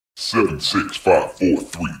7, 6, 5, 4,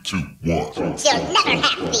 3, 2, 1. You'll never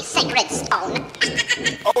have the sacred stone.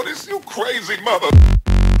 Oh, this you crazy mother.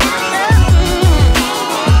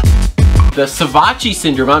 The Savachi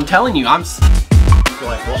syndrome, I'm telling you, I'm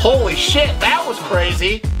like, well, holy shit, that was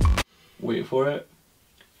crazy. Wait for it.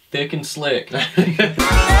 Thick and slick.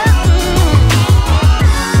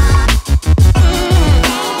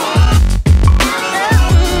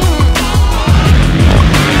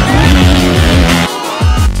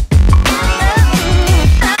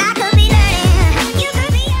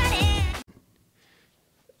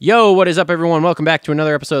 Yo, what is up, everyone? Welcome back to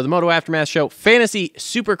another episode of the Moto Aftermath Show, Fantasy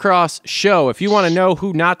Supercross Show. If you want to know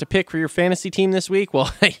who not to pick for your fantasy team this week,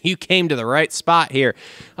 well, you came to the right spot here.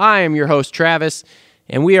 I am your host, Travis,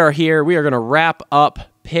 and we are here. We are going to wrap up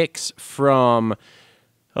picks from,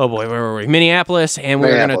 oh boy, where were we? Minneapolis, and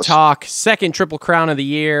we're going to talk second Triple Crown of the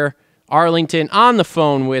year. Arlington on the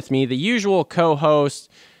phone with me, the usual co-host.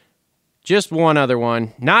 Just one other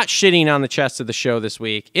one. Not shitting on the chest of the show this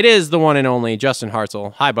week. It is the one and only Justin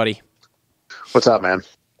Hartzell. Hi, buddy. What's up, man?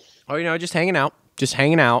 Oh, you know, just hanging out. Just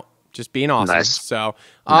hanging out. Just being awesome. Nice. So,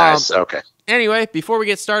 nice. Okay. Anyway, before we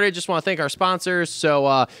get started, just want to thank our sponsors.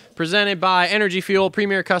 So, presented by Energy Fuel,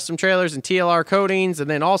 Premier Custom Trailers, and TLR Coatings. And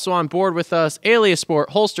then also on board with us, Alias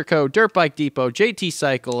Sports, Holester Co, Dirt Bike Depot, JT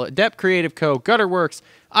Cycle, Adept Creative Co, Gutter Worx,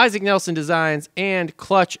 Isaac Nelson Designs, and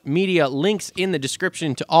Clutch Media. Links in the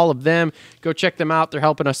description to all of them. Go check them out. They're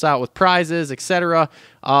helping us out with prizes, etc.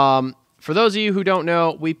 For those of you who don't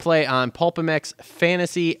know, we play on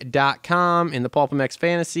PulpMXFantasy.com in the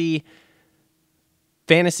PulpMX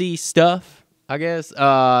Fantasy stuff, I guess.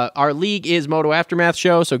 Our league is Moto Aftermath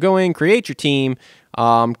Show, so go in, create your team.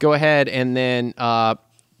 Go ahead and then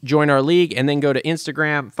join our league, and then go to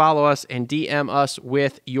Instagram, follow us, and DM us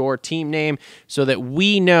with your team name so that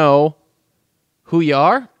we know who you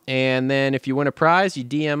are. And then if you win a prize, you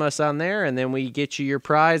DM us on there, and then we get you your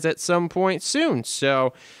prize at some point soon.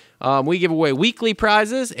 So we give away weekly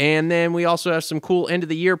prizes, and then we also have some cool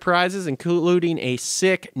end-of-the-year prizes, including a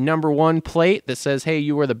sick #1 plate that says, hey,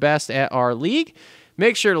 you were the best at our league.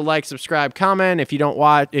 Make sure to like, subscribe, comment. If you don't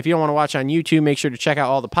want to watch on YouTube, make sure to check out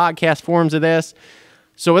all the podcast forms of this.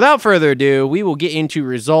 So without further ado, we will get into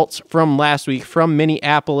results from last week from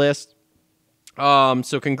Minneapolis.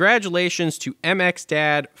 So congratulations to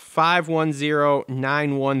MXDad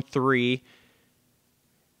 510913.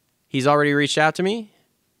 He's already reached out to me.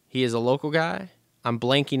 He is a local guy. I'm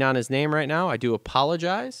blanking on his name right now. I do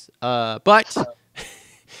apologize. But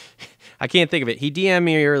I can't think of it. He DM'd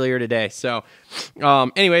me earlier today. So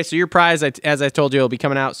anyway, so your prize, as I told you, will be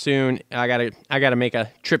coming out soon. I gotta make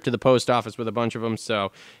a trip to the post office with a bunch of them.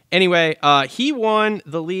 So anyway, he won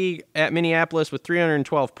the league at Minneapolis with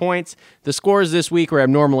 312 points. The scores this week were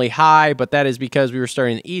abnormally high, but that is because we were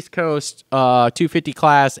starting the East Coast 250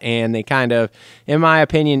 class, and they kind of, in my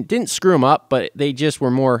opinion, didn't screw them up, but they just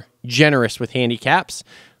were more generous with handicaps.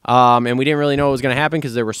 And we didn't really know what was going to happen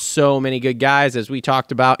because there were so many good guys. As we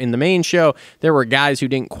talked about in the main show, there were guys who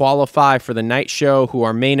didn't qualify for the night show who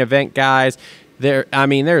are main event guys.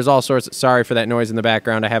 There's all sorts of, sorry for that noise in the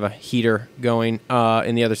background. I have a heater going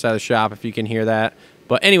in the other side of the shop if you can hear that.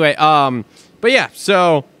 But anyway,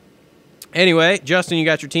 so anyway, Justin, you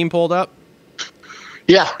got your team pulled up?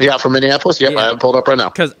 Yeah, from Minneapolis. Yep, yeah. I have it pulled up right now.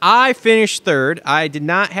 Because I finished third. I did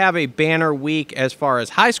not have a banner week as far as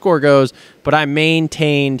high score goes, but I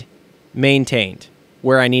maintained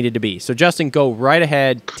where I needed to be. So, Justin, go right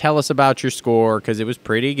ahead. Tell us about your score, because it was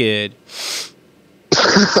pretty good.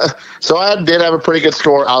 So I did have a pretty good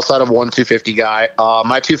score outside of one 250 guy.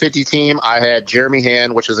 My 250 team, I had Jeremy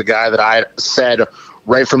Hand, which is a guy that I said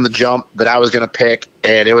right from the jump that I was going to pick,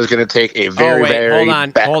 and it was going to take a very,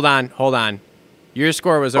 hold on. Your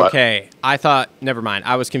score was okay. What? I thought, never mind.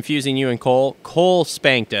 I was confusing you and Cole. Cole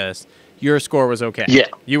spanked us. Your score was okay. Yeah.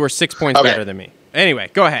 You were 6 points better than me. Anyway,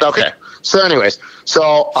 go ahead. Okay. So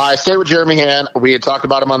I stayed with Jeremy Hand. We had talked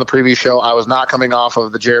about him on the previous show. I was not coming off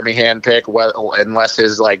of the Jeremy Hand pick unless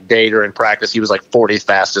his day during practice, he was 40th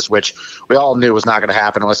fastest, which we all knew was not going to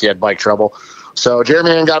happen unless he had bike trouble. So Jeremy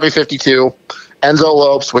Hand got me 52. Enzo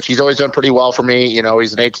Lopes, which he's always done pretty well for me. You know,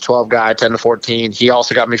 he's an 8 to 12 guy, 10 to 14. He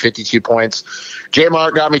also got me 52 points. J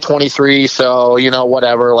Mark got me 23. So,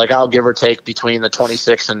 whatever, I'll give or take between the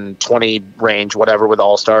 26 and 20 range, whatever, with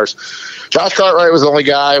All-Stars. Josh Cartwright was the only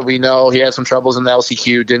guy. We know he had some troubles in the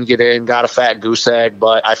LCQ, didn't get in, got a fat goose egg,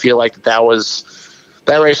 but I feel like that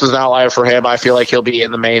race was an outlier for him. I feel like he'll be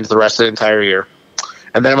in the mains the rest of the entire year.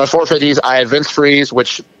 And then in my 450s, I had Vince Freeze,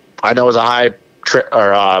 which I know is a high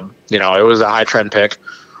it was a high trend pick.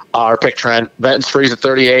 Our pick trend. Vince Freeze at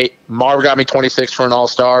 38. Marv got me 26 for an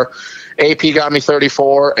all-star. AP got me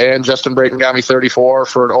 34, and Justin Brayton got me 34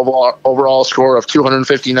 for an overall score of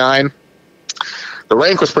 259. The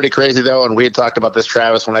rank was pretty crazy, though, and we had talked about this,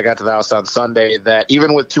 Travis, when I got to the house on Sunday, that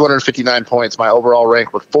even with 259 points, my overall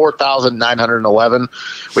rank was 4,911,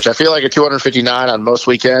 which I feel like at 259 on most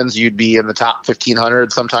weekends, you'd be in the top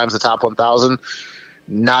 1,500, sometimes the top 1,000.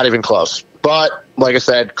 Not even close. But, like I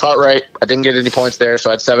said, Cartwright, I didn't get any points there, so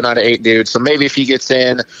I had 7 out of 8 dudes. So maybe if he gets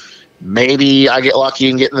in, maybe I get lucky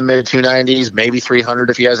and get in the mid-290s, maybe 300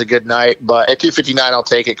 if he has a good night. But at 259, I'll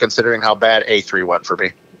take it, considering how bad A3 went for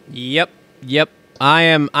me. Yep. I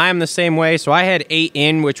am the same way. So I had 8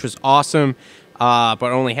 in, which was awesome, but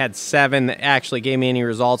only had 7 that actually gave me any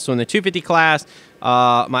results. So in the 250 class,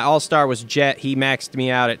 my all-star was Jet. He maxed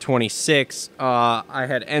me out at 26. I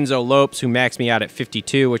had Enzo Lopes, who maxed me out at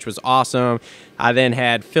 52, which was awesome. I then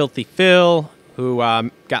had Filthy Phil, who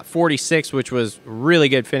got 46, which was really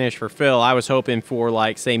good finish for Phil. I was hoping for,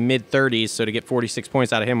 like, say, mid-30s, so to get 46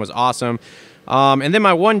 points out of him was awesome. And then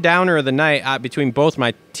my one downer of the night between both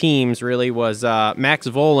my teams really was Max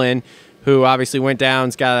Volin, who obviously went down,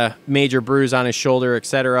 has got a major bruise on his shoulder,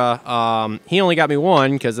 etc. He only got me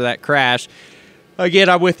 1 because of that crash. Again,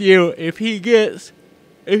 I'm with you. If he gets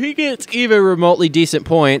even remotely decent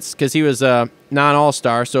points, because he was a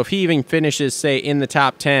non-all-star, so if he even finishes, say, in the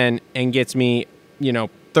top 10 and gets me,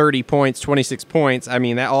 30 points, 26 points, I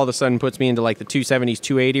mean, that all of a sudden puts me into like the 270s,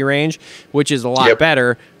 280 range, which is a lot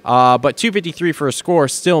better. But 253 for a score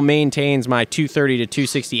still maintains my 230 to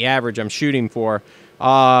 260 average I'm shooting for.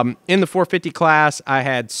 In the 450 class, I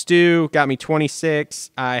had Stu, got me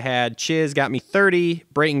 26. I had Chiz, got me 30.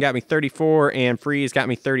 Brayton got me 34. And Freeze got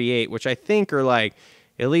me 38, which I think are like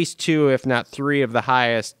at least 2, if not 3 of the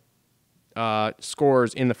highest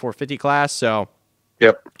scores in the 450 class. So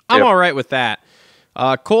I'm all right with that.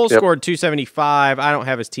 Cole scored 275. I don't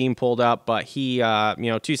have his team pulled up, but he,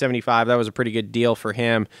 275, that was a pretty good deal for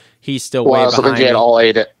him. He's still way behind. I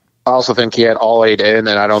also think he had all 8 in,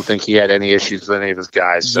 and I don't think he had any issues with any of his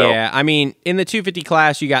guys. So. Yeah, I mean, in the 250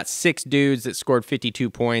 class, you got 6 dudes that scored 52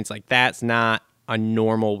 points. Like, that's not a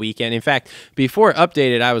normal weekend. In fact, before it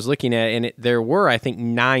updated, I was looking at it, and there were, I think,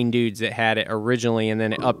 9 dudes that had it originally, and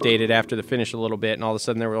then it updated after the finish a little bit, and all of a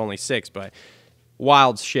sudden there were only 6, but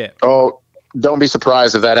wild shit. Oh, don't be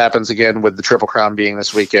surprised if that happens again with the Triple Crown being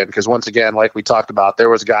this weekend, because once again, like we talked about, there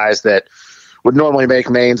was guys that would normally make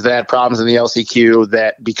mains that had problems in the LCQ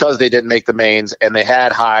that because they didn't make the mains and they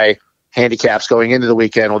had high handicaps going into the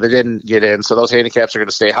weekend, well, they didn't get in, so those handicaps are going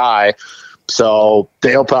to stay high, so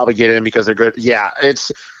they'll probably get in because they're good. Yeah,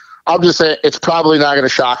 I'll just say it's probably not going to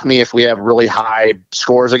shock me if we have really high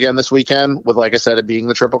scores again this weekend with, like I said, it being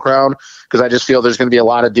the Triple Crown, because I just feel there's going to be a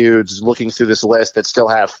lot of dudes looking through this list that still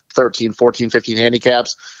have 13, 14, 15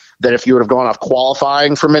 handicaps that if you would have gone off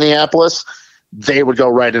qualifying for Minneapolis, they would go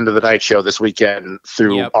right into the night show this weekend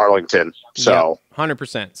through Arlington. So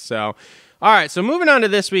 100%. So, all right. So moving on to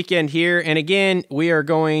this weekend here. And again, we are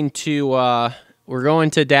going to, we're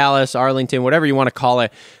going to Dallas, Arlington, whatever you want to call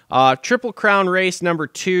it. Triple Crown race number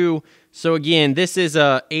 2. So again, this is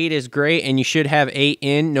 8 is great, and you should have 8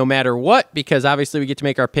 in no matter what, because obviously we get to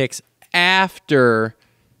make our picks after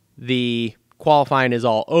the qualifying is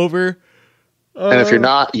all over. And if you're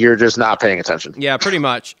not, you're just not paying attention. Yeah, pretty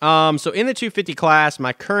much. So in the 250 class,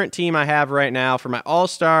 my current team I have right now for my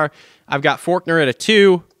all-star, I've got Faulkner at a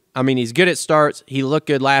 2. I mean, he's good at starts. He looked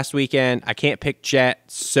good last weekend. I can't pick Jet,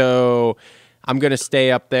 so I'm going to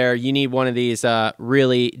stay up there. You need one of these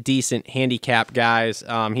really decent handicap guys.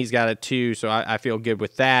 He's got a 2, so I feel good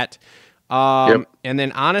with that. And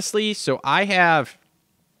then honestly, so I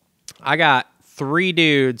got 3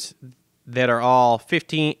 dudes that are all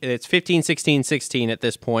 15. It's 15, 16, 16 at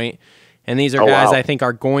this point. And these are guys I think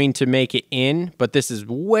are going to make it in, but this is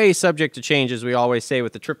way subject to change, as we always say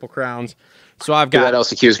with the Triple Crowns. So I've got... that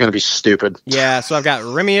LCQ is going to be stupid. Yeah, so I've got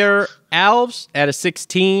Remier Alves at a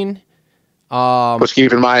 16. Which,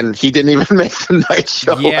 keep in mind, he didn't even make the night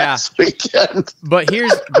show last weekend. But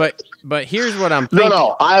here's what I'm thinking.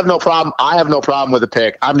 No, I have no problem. I have no problem with the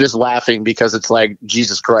pick. I'm just laughing because it's like,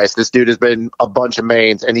 Jesus Christ, this dude has been a bunch of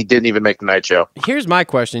mains and he didn't even make the night show. Here's my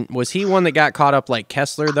question: was he one that got caught up like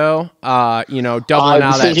Kessler though? Doubling out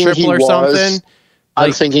that triple or something.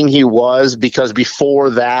 I'm thinking he was, because before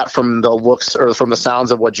that, from the looks or from the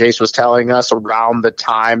sounds of what Jace was telling us around the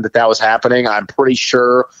time that was happening, I'm pretty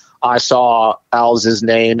sure I saw Alves'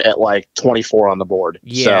 name at like 24 on the board.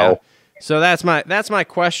 Yeah. So that's my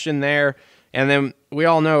question there. And then we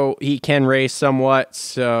all know he can race somewhat,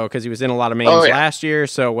 so because he was in a lot of mains last year,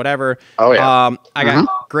 so whatever. I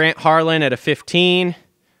got Grant Harlan at a 15.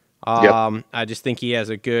 I just think he has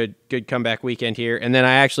a good comeback weekend here. And then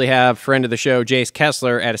I actually have friend of the show, Jace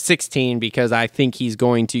Kessler, at a 16 because I think he's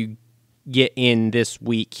going to get in this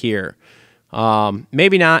week here.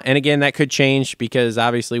 Maybe not. And again, that could change because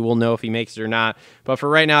obviously we'll know if he makes it or not. But for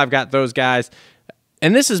right now, I've got those guys.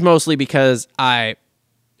 And this is mostly because I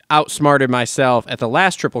outsmarted myself at the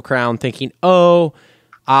last Triple Crown thinking, I'll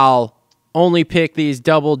only pick these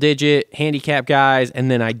double-digit handicap guys,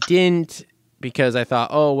 and then I didn't because I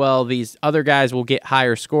thought, these other guys will get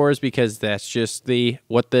higher scores because that's just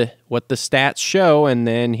what the stats show, and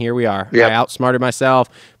then here we are. Yep. I outsmarted myself.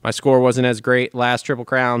 My score wasn't as great last Triple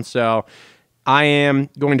Crown, so I am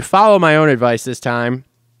going to follow my own advice this time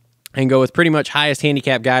and go with pretty much highest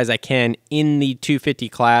handicap guys I can in the 250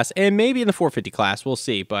 class and maybe in the 450 class. We'll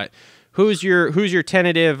see. But who's your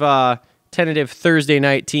tentative Thursday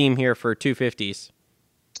night team here for 250s?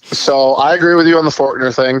 So I agree with you on the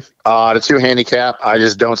Fortner thing. The 2 handicap, I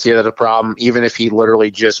just don't see that a problem. Even if he literally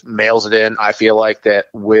just mails it in, I feel like that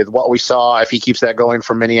with what we saw, if he keeps that going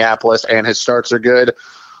from Minneapolis and his starts are good,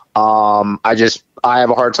 I have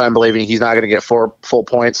a hard time believing he's not going to get 4 full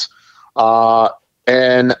points.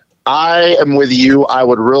 And I am with you. I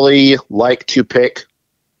would really like to pick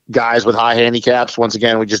guys with high handicaps. Once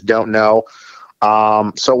again, we just don't know.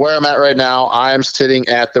 So where I'm at right now, I'm sitting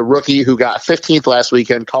at the rookie who got 15th last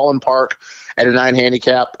weekend, Colin Park, at a 9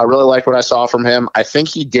 handicap. I really like what I saw from him. I think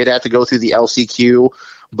he did have to go through the LCQ,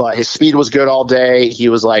 but his speed was good all day. He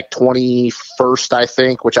was like 21st, I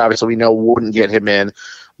think, which obviously we know wouldn't get him in.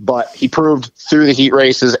 But he proved through the heat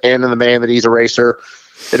races and in the main that he's a racer.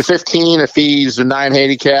 At a 15, if he's a 9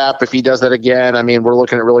 handicap, if he does that again, I mean, we're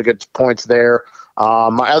looking at really good points there.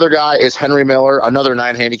 My other guy is Henry Miller, another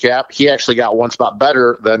 9 handicap. He actually got one spot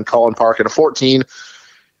better than Colin Park at a 14.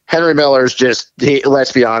 Henry Miller's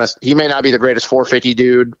let's be honest, he may not be the greatest 450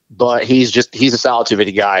 dude, but he's a solid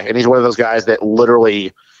 250 guy. And he's one of those guys that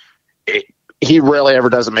literally, he rarely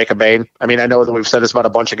ever doesn't make a main. I mean, I know that we've said this about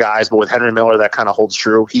a bunch of guys, but with Henry Miller, that kind of holds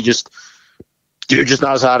true. Dude just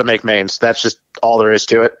knows how to make mains. That's just all there is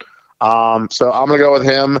to it. So I'm going to go with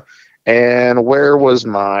him. And where was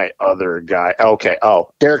my other guy? Okay.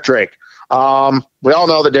 Derek Drake. We all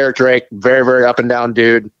know that Derek Drake, very, very up and down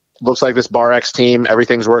dude. Looks like this Bar X team.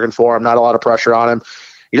 Everything's working for him. Not a lot of pressure on him.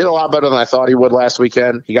 He did a lot better than I thought he would last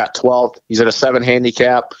weekend. He got 12th. He's at a 7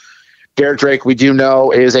 handicap. Derek Drake, we do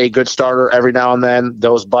know, is a good starter every now and then.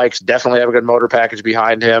 Those bikes definitely have a good motor package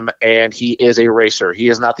behind him, and he is a racer. He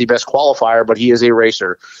is not the best qualifier, but he is a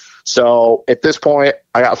racer. So at this point,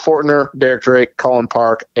 I got Fortner, Derek Drake, Colin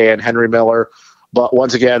Park, and Henry Miller. But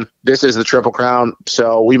once again, this is the Triple Crown,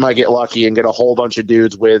 so we might get lucky and get a whole bunch of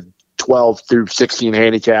dudes with 12 through 16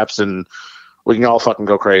 handicaps, and we can all fucking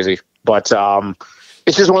go crazy. But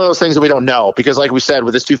it's just one of those things that we don't know because, like we said,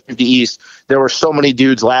 with this 250 East, there were so many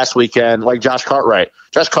dudes last weekend, like Josh Cartwright.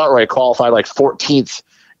 Josh Cartwright qualified like 14th,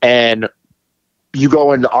 and you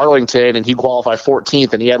go into Arlington and he qualified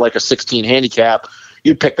 14th, and he had like a 16 handicap.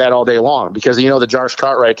 You'd pick that all day long because you know that Josh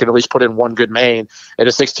Cartwright can at least put in one good main at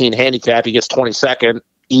a 16 handicap. He gets 22nd,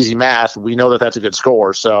 easy math. We know that that's a good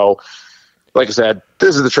score. So, like I said,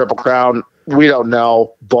 this is the Triple Crown. We don't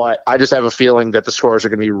know, but I just have a feeling that the scores are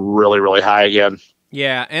going to be really, really high again.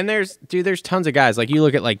 Yeah, and there's tons of guys. Like you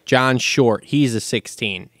look at like John Short, he's a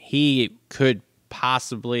 16. He could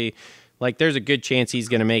possibly, like, there's a good chance he's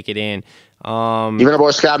going to make it in. Even a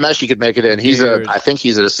boy Scott Mesh, could make it in. I think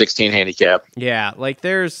he's at a 16 handicap. Yeah, like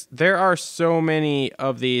there are so many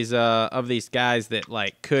of these guys that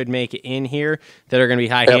like could make it in here that are going to be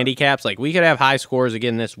high handicaps. Like we could have high scores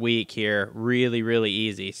again this week here, really, really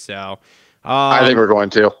easy. So. I think we're going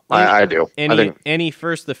to. I do. Any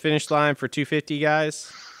first the finish line for 250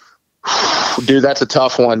 guys? Dude, that's a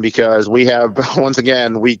tough one because we have, once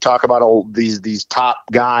again, we talk about all these top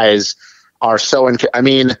guys are so. I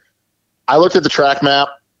mean, I looked at the track map.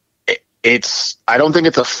 I don't think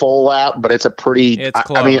it's a full lap, but it's a pretty. It's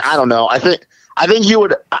close. I mean, I don't know. I think you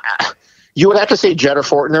would have to say Jett or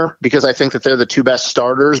Fortner because I think that they're the two best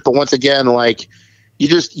starters. But once again, like.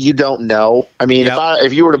 You don't know. I mean,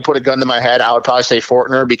 if you were to put a gun to my head, I would probably say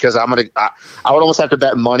Fortner because I would almost have to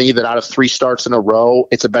bet money that out of 3 starts in a row,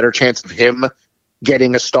 it's a better chance of him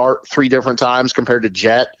getting a start 3 different times compared to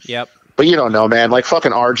Jett. Yep. But you don't know, man. Like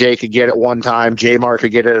fucking RJ could get it one time, J-Mar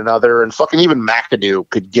could get it another, and fucking even McAdoo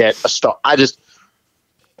could get a start.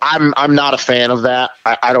 I'm not a fan of that.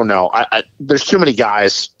 I don't know. There's too many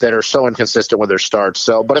guys that are so inconsistent with their starts.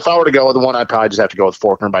 So, but if I were to go with one, I'd probably just have to go with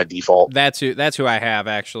Fortner by default. That's who I have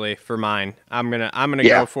actually for mine. I'm gonna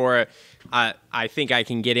go for it. I think I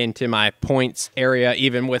can get into my points area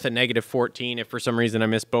even with a negative 14 if for some reason I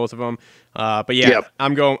miss both of them. But yeah,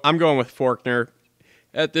 I'm going with Fortner.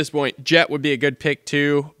 at this point. Jet would be a good pick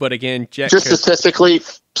too, but again, Jet just statistically,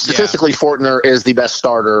 Fortner is the best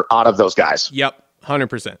starter out of those guys. Yep,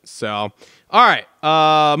 100%. So, all right,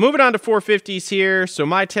 moving on to 450s here. So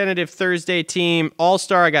my tentative Thursday team,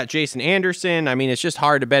 All-Star, I got Jason Anderson. I mean, it's just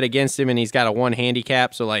hard to bet against him, and he's got a 1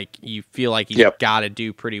 handicap, so like you feel like he's got to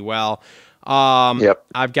do pretty well.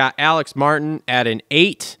 I've got Alex Martin at an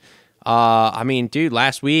 8. I mean, dude,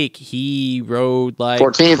 last week he rode like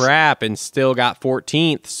 14th. Crap and still got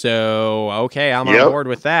 14th. So, okay, I'm on board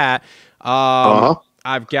with that.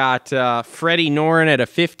 I've got Freddie Noren at a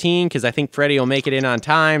 15 because I think Freddie will make it in on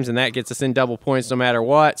times, and that gets us in double points no matter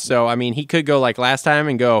what. So, I mean, he could go like last time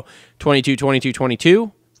and go 22, 22,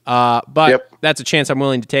 22. But that's a chance I'm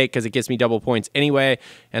willing to take because it gets me double points anyway,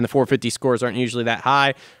 and the 450 scores aren't usually that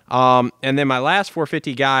high. And then my last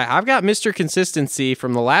 450 guy, I've got Mr. Consistency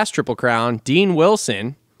from the last Triple Crown, Dean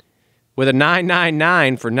Wilson, with a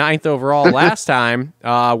 999 for 9th overall last time.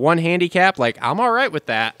 1 handicap, like I'm all right with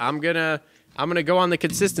that. I'm gonna go on the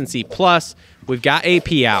consistency. Plus, we've got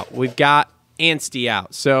AP out, we've got Ansty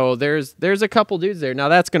out, so there's a couple dudes there. Now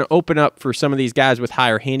that's going to open up for some of these guys with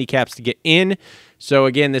higher handicaps to get in. So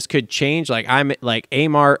again, this could change. Like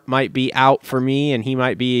Amart might be out for me, and he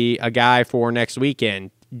might be a guy for next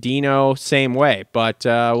weekend. Dino, same way, but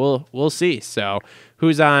we'll see. So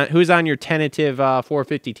who's on your tentative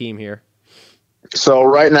 450 team here? So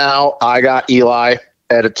right now, I got Eli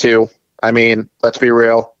at a 2. I mean, let's be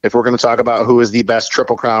real. If we're going to talk about who is the best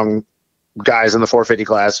Triple Crown guys in the 450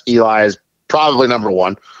 class, Eli is probably number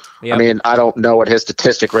 1. Yep. I mean, I don't know what his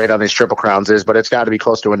statistic rate on these Triple Crowns is, but it's got to be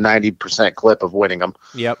close to a 90% clip of winning them.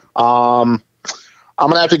 Yep. I'm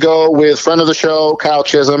going to have to go with friend of the show, Kyle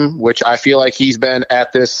Chisholm, which I feel like he's been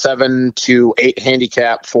at this 7 to 8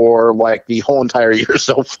 handicap for like the whole entire year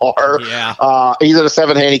so far. Yeah. He's at a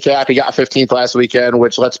 7 handicap. He got 15th last weekend,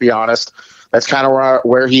 which, let's be honest, that's kind of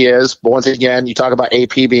where he is. But once again, you talk about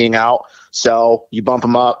AP being out, so you bump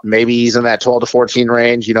him up. Maybe he's in that 12 to 14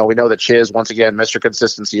 range. You know, we know that Chiz, once again, Mr.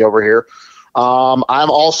 Consistency over here. I'm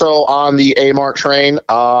also on the Amart train.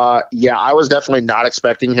 I was definitely not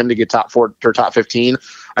expecting him to get top 4 or top 15.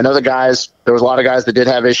 I know there was a lot of guys that did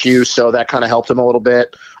have issues, so that kind of helped him a little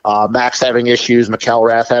bit. Max having issues,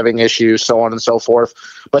 McElrath having issues, so on and so forth.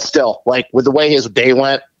 But still, like with the way his day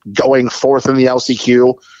went, going 4th in the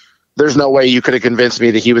LCQ, there's no way you could have convinced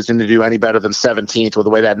me that he was going to do any better than 17th with the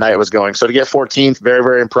way that night was going. So to get 14th, very,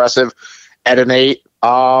 very impressive at an 8.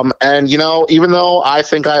 And, you know, even though I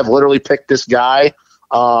think I have literally picked this guy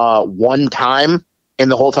 1 time in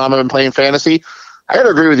the whole time I've been playing fantasy, I got to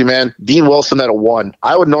agree with you, man. Dean Wilson at a 1.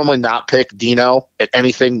 I would normally not pick Dino at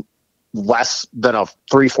anything less than a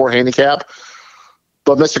 3-4 handicap.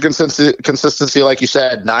 But Mr. Consistency, like you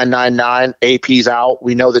said, 999, AP's out.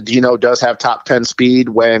 We know that Dino does have top 10 speed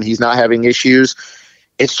when he's not having issues.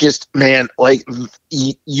 It's just, man, like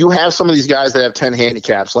you have some of these guys that have 10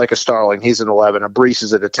 handicaps, like a Starling, he's an 11, a Brees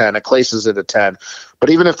is at a 10, a Clace is at a 10. But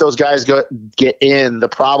even if those guys get in, the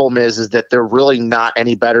problem is that they're really not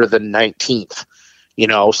any better than 19th. You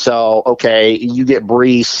know, so, okay, you get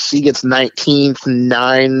Brees, he gets 19th,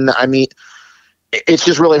 9. I mean, it's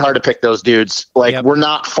just really hard to pick those dudes. Like, we're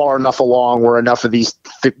not far enough along where enough of these,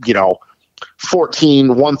 1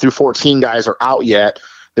 through 14 guys are out yet.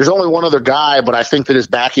 There's only one other guy, but I think that his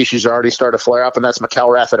back issues are already starting to flare up, and that's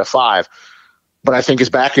McElrath at a 5. But I think his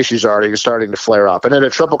back issues are already starting to flare up. And in a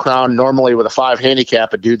Triple Crown, normally with a 5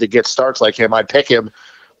 handicap, a dude that gets starts like him, I'd pick him.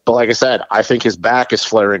 But like I said, I think his back is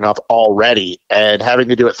flaring up already, and having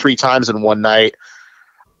to do it 3 times in one night,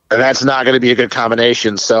 that's not going to be a good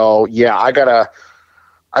combination. So yeah, I gotta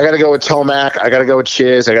go with Tomac. I gotta go with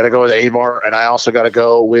Chiz. I gotta go with Amart, and I also gotta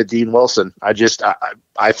go with Dean Wilson. I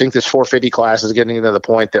think this 450 class is getting to the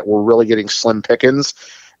point that we're really getting slim pickings.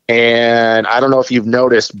 And I don't know if you've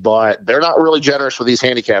noticed, but they're not really generous with these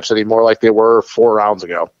handicaps anymore like they were 4 rounds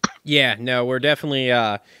ago. Yeah, no, we're definitely.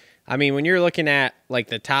 I mean, when you're looking at like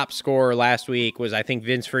the top scorer last week was, I think,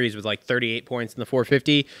 Vince Freeze with like 38 points in the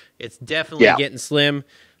 450. It's definitely getting slim.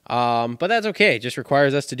 But that's okay. It just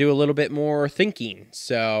requires us to do a little bit more thinking.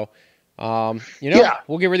 So,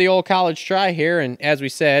 we'll give her the old college try here. And as we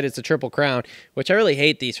said, it's a Triple Crown, which I really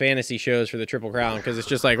hate these fantasy shows for the Triple Crown because it's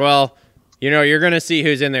just like, well, you're going to see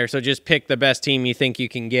who's in there. So just pick the best team you think you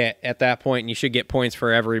can get at that point, and you should get points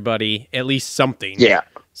for everybody, at least something. Yeah.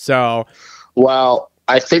 So, well,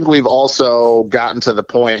 I think we've also gotten to the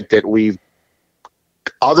point that we've,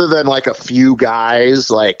 other than like a few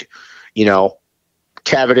guys, like,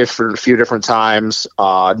 Cavendish for a few different times,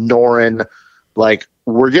 Noren, like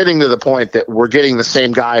we're getting to the point that we're getting the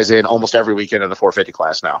same guys in almost every weekend in the 450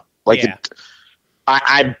 class now. Like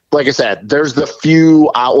I like I said, there's the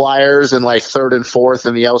few outliers in like third and fourth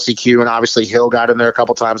in the LCQ, and obviously Hill got in there a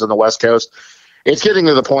couple times on the West Coast. It's getting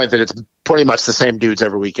to the point that it's pretty much the same dudes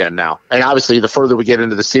every weekend now. And obviously, the further we get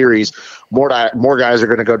into the series, more guys are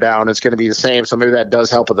going to go down. It's going to be the same, so maybe that does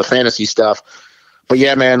help with the fantasy stuff. But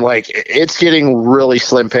yeah, man, like it's getting really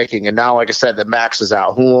slim picking. And now, like I said, that Max is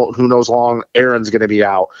out. Who knows how long Aaron's going to be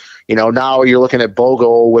out? You know, now you're looking at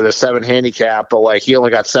Bogle with a 7 handicap, but like he only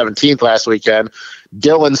got 17th last weekend.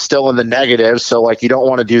 Dylan's still in the negative, so like you don't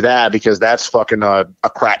want to do that because that's fucking a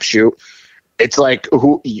crapshoot. It's like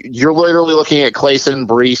you're literally looking at Clayson,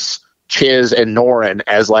 Brees, Chiz, and Norin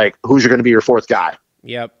as like who's going to be your fourth guy.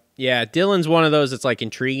 Yep. Yeah, Dylan's one of those that's like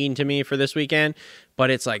intriguing to me for this weekend,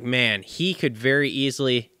 but it's like, man, he could very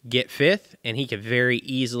easily get 5th, and he could very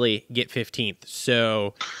easily get 15th.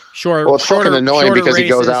 So it's fucking annoying because races, he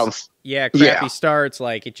goes out. Crappy starts.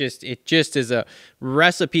 Like it just is a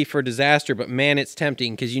recipe for disaster. But man, it's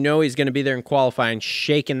tempting because you know he's going to be there in qualifying,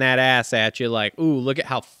 shaking that ass at you, like, ooh, look at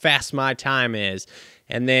how fast my time is,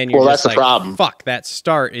 and then you're just that's like, the problem. Fuck, that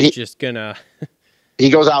start is just gonna. He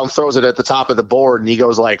goes out and throws it at the top of the board, and he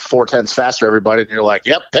goes like 4/10 faster, everybody. And you're like,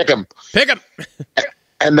 yep, pick him.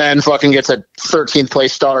 And then fucking gets a 13th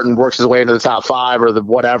place start and works his way into the top 5 or the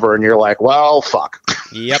whatever. And you're like, well, fuck.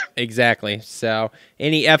 Yep, exactly. So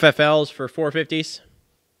any FFLs for 450s?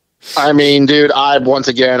 I mean, dude, I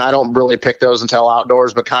don't really pick those until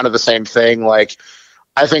outdoors, but kind of the same thing. Like,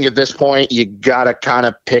 I think at this point, you got to kind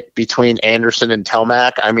of pick between Anderson and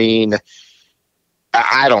Telmac. I mean,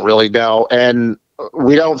 I don't really know. And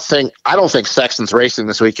I don't think Sexton's racing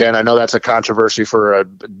this weekend. I know that's a controversy for a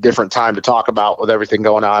different time to talk about with everything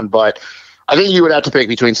going on, but I think you would have to pick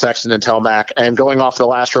between Sexton and Telmac. And going off the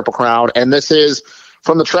last Triple Crown, and this is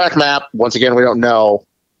from the track map. Once again, we don't know.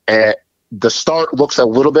 The start looks a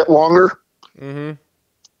little bit longer. Mm-hmm.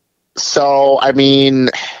 So, I mean,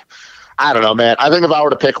 I don't know, man. I think if I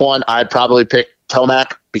were to pick one, I'd probably pick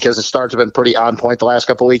Telmac because the starts have been pretty on point the last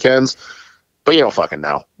couple weekends. But you don't fucking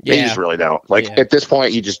know. Yeah. You just really don't. Like, at this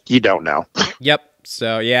point, you don't know. Yep.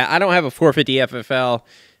 So, yeah, I don't have a 450 FFL.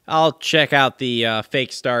 I'll check out the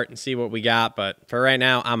fake start and see what we got. But for right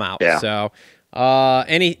now, I'm out. Yeah. So,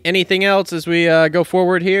 anything else as we go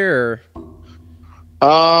forward here? Or?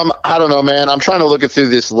 I don't know, man. I'm trying to look through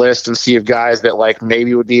this list and see if guys that like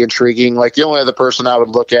maybe would be intriguing. Like the only other person I would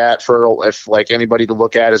look at for if like anybody to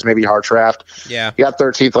look at is maybe Hartraft. Yeah. He got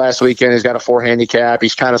 13th last weekend. He's got a 4 handicap.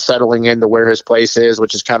 He's kind of settling into where his place is,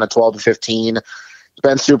 which is kind of 12 to 15. He's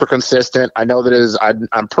been super consistent. I know that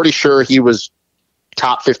I'm pretty sure he was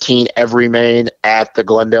top 15 every main at the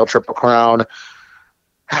Glendale Triple Crown.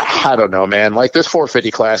 I don't know, man. Like this 450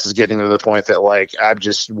 class is getting to the point that like I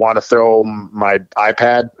just want to throw my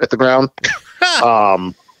iPad at the ground.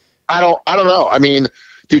 I don't know. I mean,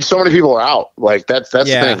 dude, so many people are out. Like that's the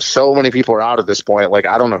thing. So many people are out at this point. Like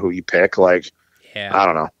I don't know who you pick. Like I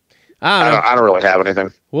don't know. I don't really have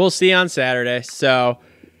anything. We'll see on Saturday. So.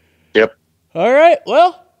 Yep. All right.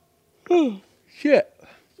 Well. Shit.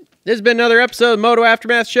 This has been another episode of Moto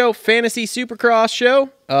Aftermath Show, Fantasy Supercross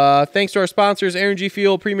Show. Thanks to our sponsors, Energy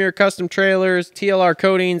Fuel, Premier Custom Trailers, TLR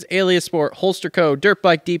Coatings, Alias Sport, Holester Co, Dirt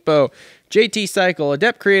Bike Depot, JT Cycle,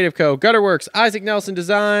 Adept Creative Co, Gutter Works, Isaac Nelson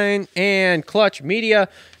Design, and Clutch Media.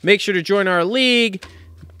 Make sure to join our league.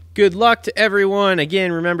 Good luck to everyone.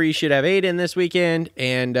 Again, remember you should have 8 in this weekend,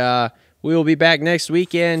 and we will be back next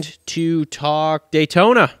weekend to talk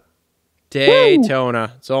Daytona.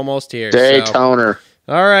 Daytona. Woo! It's almost here. Daytona.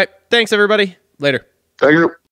 All right. Thanks, everybody. Later. Thank you.